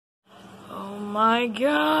my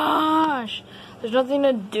gosh. There's nothing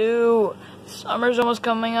to do. Summer's almost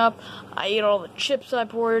coming up. I ate all the chips I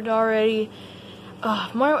ordered already.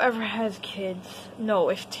 If Mario ever has kids, no,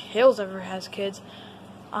 if Tails ever has kids,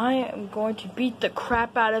 I am going to beat the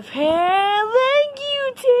crap out of him. Thank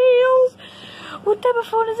you, Tails. What type of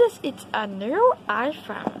phone is this? It's a new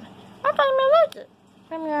iPhone. I thought you might like it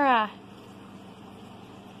from your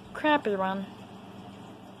crappy one.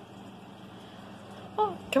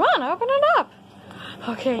 Oh, come on, open it up.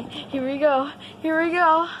 Okay, here we go. Here we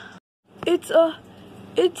go. It's a.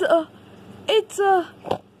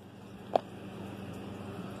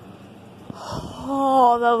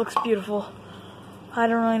 Oh, that looks beautiful. I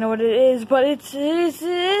don't really know what it is, but it is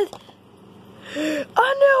a new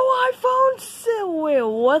iPhone. Wait,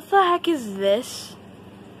 what the heck is this?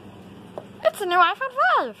 It's a new iPhone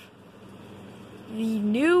 5. The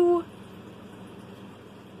new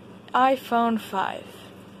iPhone 5.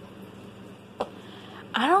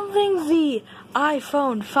 I don't think the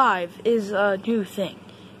iPhone 5 is a new thing.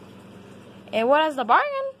 And what is the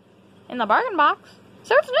bargain? In the bargain box.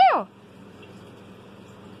 So it's new.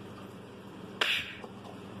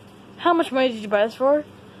 How much money did you buy this for?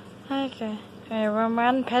 Okay.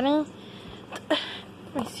 1 penny.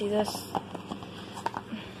 Let me see this.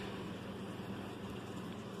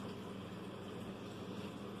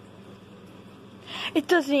 It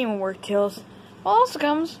doesn't even work, Tails. Well, also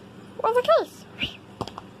comes with a case.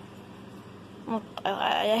 Well,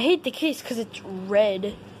 I hate the case because it's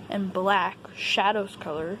red and black, Shadow's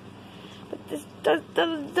color. But this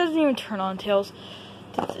doesn't even turn on, Tails.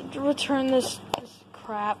 Return this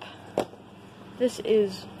crap. This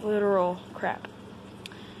is literal crap.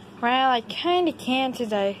 Well, I kinda can't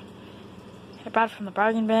since I bought it from the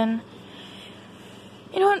bargain bin.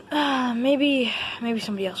 You know what? Maybe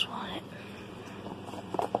somebody else will want it.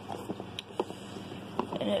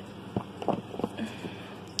 And if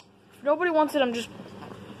nobody wants it, I'm just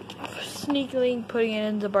sneakily putting it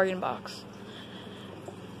in the bargain box.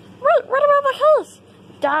 Wait, what about the case?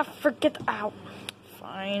 Forget. Ow.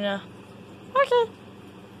 Fine. Okay.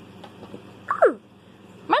 Ooh,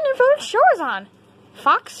 my new favorite show is on.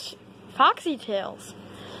 Foxy Tales.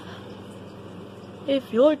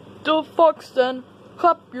 If you like the fox, then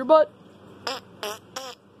clap your butt.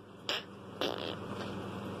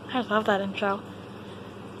 I love that intro.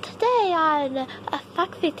 Today on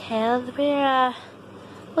Foxy Tales, we're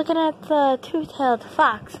looking at the two-tailed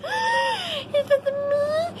fox. Is it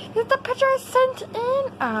me? Is it the picture I sent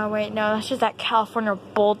in? Oh, wait, no, that's just that California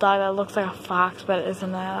bulldog that looks like a fox, but it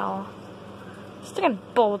isn't at all. Sticking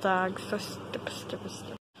bulldogs, so stupid.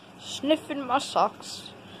 Sniffing my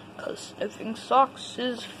socks, cause sniffing socks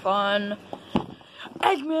is fun.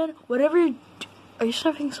 Eggman, whatever you do, are you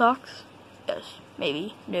sniffing socks? Yes,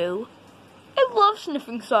 maybe, no. I love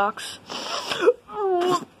sniffing socks.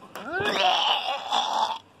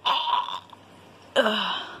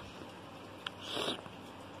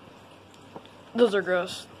 Those are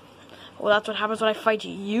gross. Well, that's what happens when I fight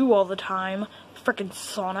you all the time, frickin'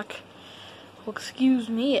 Sonic. Well, excuse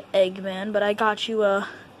me, Eggman, but I got you a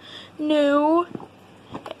new.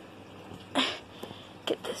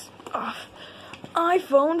 Get this off.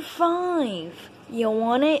 iPhone 5. You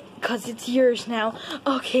want it? 'Cause it's yours now.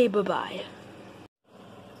 Okay, bye-bye.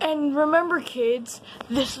 And remember, kids,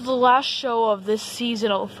 this is the last show of this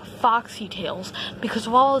season of Foxy Tales because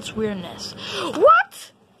of all its weirdness.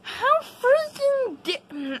 What? How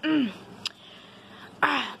freaking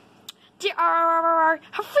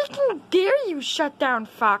how freaking dare you shut down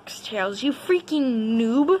Fox Tales, you freaking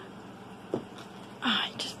noob?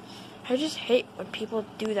 I just hate when people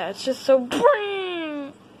do that. It's just so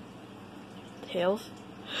Tails?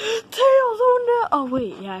 Tails, oh no! Oh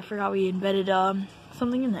wait, yeah, I forgot we embedded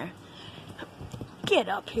something in there. Get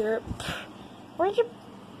up here. Where'd you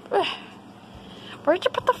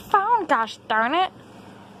put the phone, gosh darn it?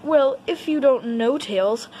 Well, if you don't know,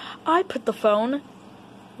 Tails, I put the phone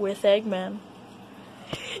with Eggman.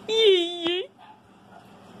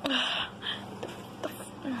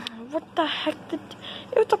 What the heck?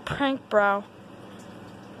 It was a prank, bro.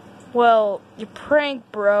 Well, your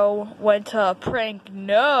prank, bro, went to prank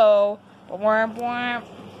no.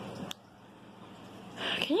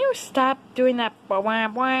 Can you stop doing that?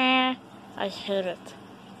 I hate it.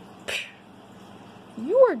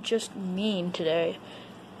 You are just mean today.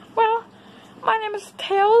 Well, my name is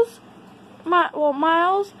Tails.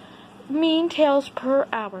 Miles. Mean Tails per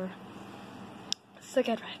hour. So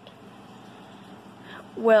get right.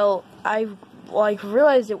 Well, I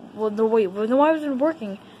realized it. Well, no, wait. Well, no, I wasn't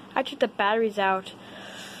working. I took the batteries out.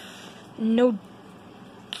 No.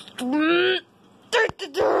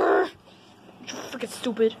 Freaking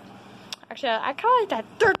stupid. Actually, I kind of like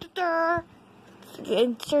that.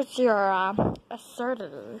 Insert your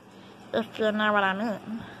assertive, if you know what I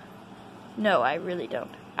mean. No, I really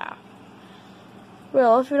don't.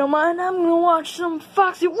 Well, if you don't mind, I'm gonna watch some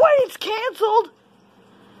Foxy. Wait, it's canceled!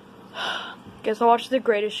 Guess I'll watch The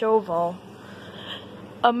Greatest Show of All.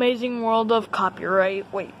 Amazing World of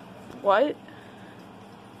Copyright. Wait, what?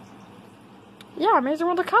 Yeah, Amazing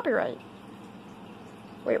World of Copyright.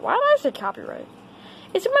 Wait, why did I say copyright?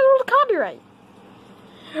 It's Amazing World of Copyright.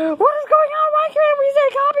 What is going on? Why can't we say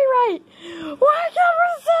copyright? Why can't we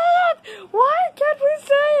say it? Why can't we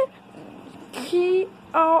say it?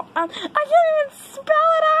 I can't even spell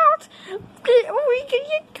it out. We can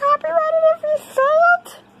get copyrighted if we say it.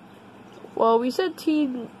 Well, we said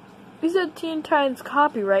Teen Titans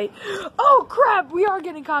copyright. Oh crap! We are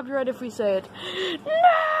getting copyright if we say it.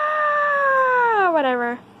 No,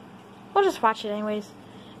 whatever. We'll just watch it anyways.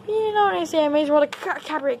 You know when I say Amazing World of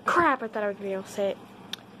Copyright, crap! I thought I would be able to say it.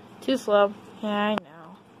 Too slow. Yeah, I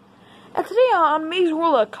know. And today on Amazing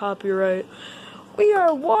World of Copyright, we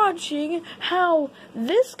are watching how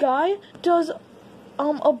this guy does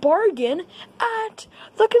a bargain at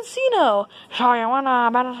the casino. So you wanna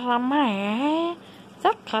bet some money? Is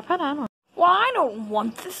that Cuphead? I don't know. Well, I don't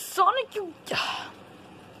want this, Sonic. You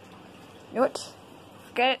know what?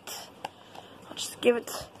 Forget it. I'll just give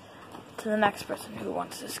it to the next person who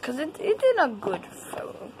wants this, because it's in a good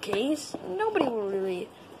photo case. Nobody will really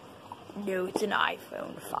know it's an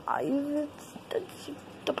iPhone 5. It's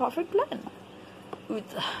the perfect blend. Ooh,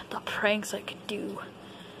 the pranks I could do.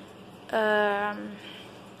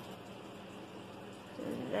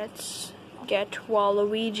 Let's get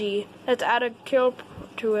Waluigi. Let's add a kill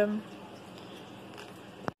to him.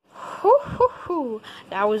 Hoo hoo hoo.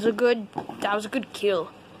 That was a good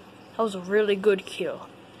kill. That was a really good kill.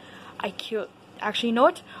 I killed. Actually, you know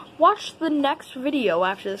what? Watch the next video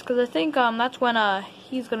after this, because I think that's when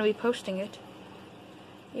he's gonna be posting it.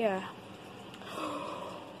 Yeah.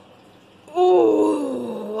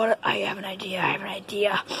 Ooh, I have an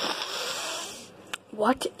idea.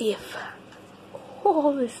 What if?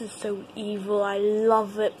 Oh, this is so evil. I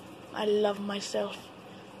love it. I love myself.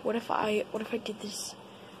 What if I did this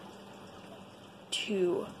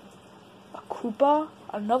to a Koopa,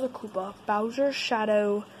 another Koopa, Bowser,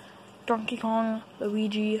 Shadow, Donkey Kong,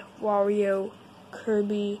 Luigi, Wario,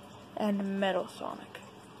 Kirby, and Metal Sonic?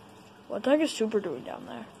 What the heck is Super doing down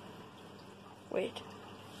there? Wait.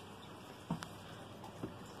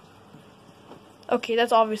 Okay,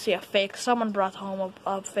 that's obviously a fake. Someone brought home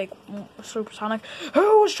a fake Supersonic.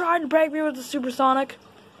 Who was trying to break me with the Supersonic?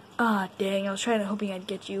 Ah, dang, I was hoping I'd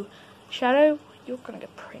get you. Shadow, you're gonna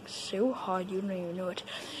get pranked so hard you don't even know it.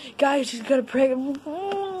 Guys, he's gonna prank him.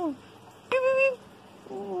 Oh,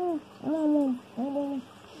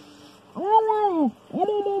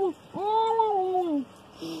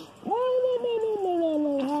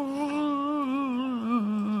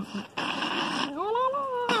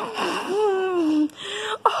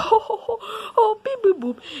 beep boop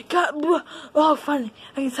boop. God, oh, funny.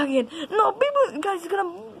 I can suck again. No, beep boop. Guys, it's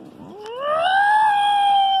gonna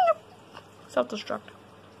self-destruct.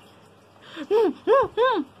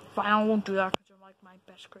 Fine, I won't do that because you're like my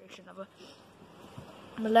best creation ever.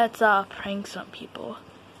 But let's prank some people.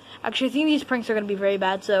 Actually, I think these pranks are gonna be very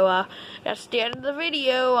bad. So that's the end of the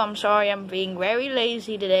video. I'm sorry, I'm being very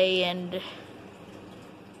lazy today and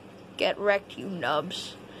get wrecked, you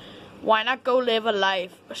nubs. Why not go live a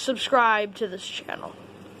life? Subscribe to this channel.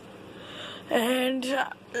 And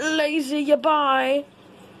lazy, goodbye.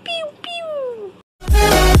 Pew, pew.